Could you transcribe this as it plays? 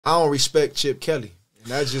I don't respect Chip Kelly.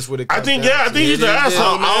 And that's just what it comes down I think he's an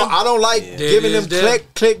asshole, man. I don't like giving them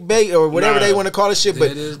clickbait or whatever they want to call it shit,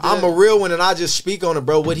 but I'm a real one and I just speak on it,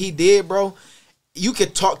 bro. What he did, bro, you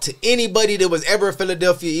could talk to anybody that was ever a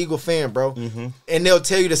Philadelphia Eagle fan, bro, and they'll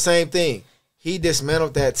tell you the same thing. He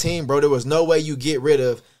dismantled that team, bro. There was no way you get rid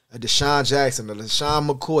of a Desean Jackson, a LaShawn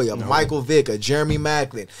McCoy, a Michael Vick, a Jeremy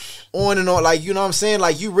Maclin, on and on. Like, you know what I'm saying?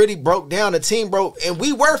 Like, you really broke down the team, bro. And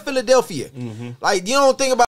we were Philadelphia. Like, you don't think about